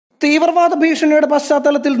തീവ്രവാദ ഭീഷണിയുടെ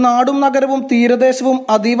പശ്ചാത്തലത്തിൽ നാടും നഗരവും തീരദേശവും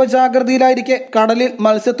അതീവ ജാഗ്രതയിലായിരിക്കെ കടലിൽ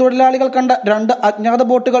മത്സ്യത്തൊഴിലാളികൾ കണ്ട 2 അജ്ഞാത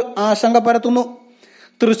ബോട്ടുകൾ ആശങ്ക പരത്തുന്നു.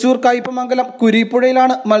 തൃശൂർ കയ്പമംഗലം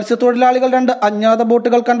കുരീപ്പുഴയിലാണ് മത്സ്യത്തൊഴിലാളികൾ 2 അജ്ഞാത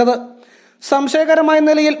ബോട്ടുകൾ കണ്ടത്. സംശയകരമായ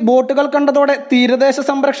നിലയിൽ ബോട്ടുകൾ കണ്ടതോടെ തീരദേശ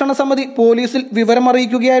സംരക്ഷണ സമിതി പോലീസിൽ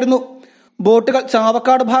വിവരമറിയിക്കുകയായിരുന്നു. ബോട്ടുകൾ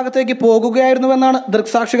ചാവക്കാട് ഭാഗത്തേക്ക് പോകുകയായിരുന്നുവെന്നാണ്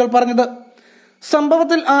ദൃക്സാക്ഷികൾ പറഞ്ഞത്.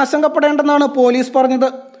 സംഭവത്തിൽ ആശങ്കപ്പെടേണ്ടെന്നാണ് പോലീസ് പറഞ്ഞത്.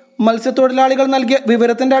 മത്സ്യത്തൊഴിലാളികൾ നൽകിയ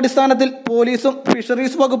വിവരത്തിന്റെ അടിസ്ഥാനത്തിൽ പോലീസും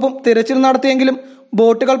ഫിഷറീസ് വകുപ്പും തിരച്ചിൽ നടത്തിയെങ്കിലും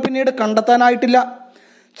ബോട്ടുകൾ പിന്നീട് കണ്ടെത്താനായിട്ടില്ല.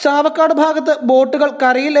 ചാവക്കാട് ഭാഗത്ത് ബോട്ടുകൾ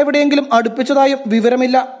കരയിൽ എവിടെയെങ്കിലും അടുപ്പിച്ചതായും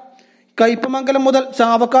വിവരമില്ല. കയ്പമംഗലം മുതൽ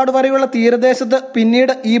ചാവക്കാട് വരെയുള്ള തീരദേശത്ത്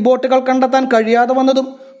പിന്നീട് ഈ ബോട്ടുകൾ കണ്ടെത്താൻ കഴിയാതെ വന്നതും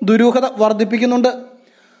ദുരൂഹത വർദ്ധിപ്പിക്കുന്നുണ്ട്.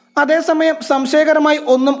 അതേസമയം സംശയകരമായി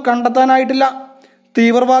ഒന്നും കണ്ടെത്താനായിട്ടില്ല.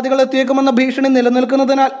 തീവ്രവാദികൾ എത്തിയേക്കുമെന്ന ഭീഷണി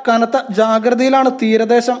നിലനിൽക്കുന്നതിനാൽ കനത്ത ജാഗ്രതയിലാണ്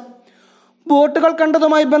തീരദേശം. ബോട്ടുകൾ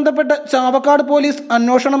കണ്ടതുമായി ബന്ധപ്പെട്ട് ചാവക്കാട് പോലീസ്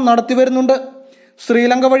അന്വേഷണം നടത്തിവരുന്നുണ്ട്.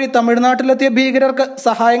 ശ്രീലങ്ക വഴി തമിഴ്നാട്ടിലെത്തിയ ഭീകരർക്ക്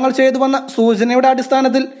സഹായങ്ങൾ ചെയ്തുവന്ന സൂചനയുടെ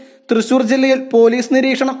അടിസ്ഥാനത്തിൽ തൃശൂർ ജില്ലയിൽ പോലീസ്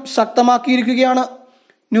നിരീക്ഷണം ശക്തമാക്കിയിരിക്കുകയാണ്.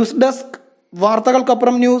 News desk,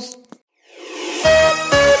 വാർത്തകൾക്കപ്പുറം news.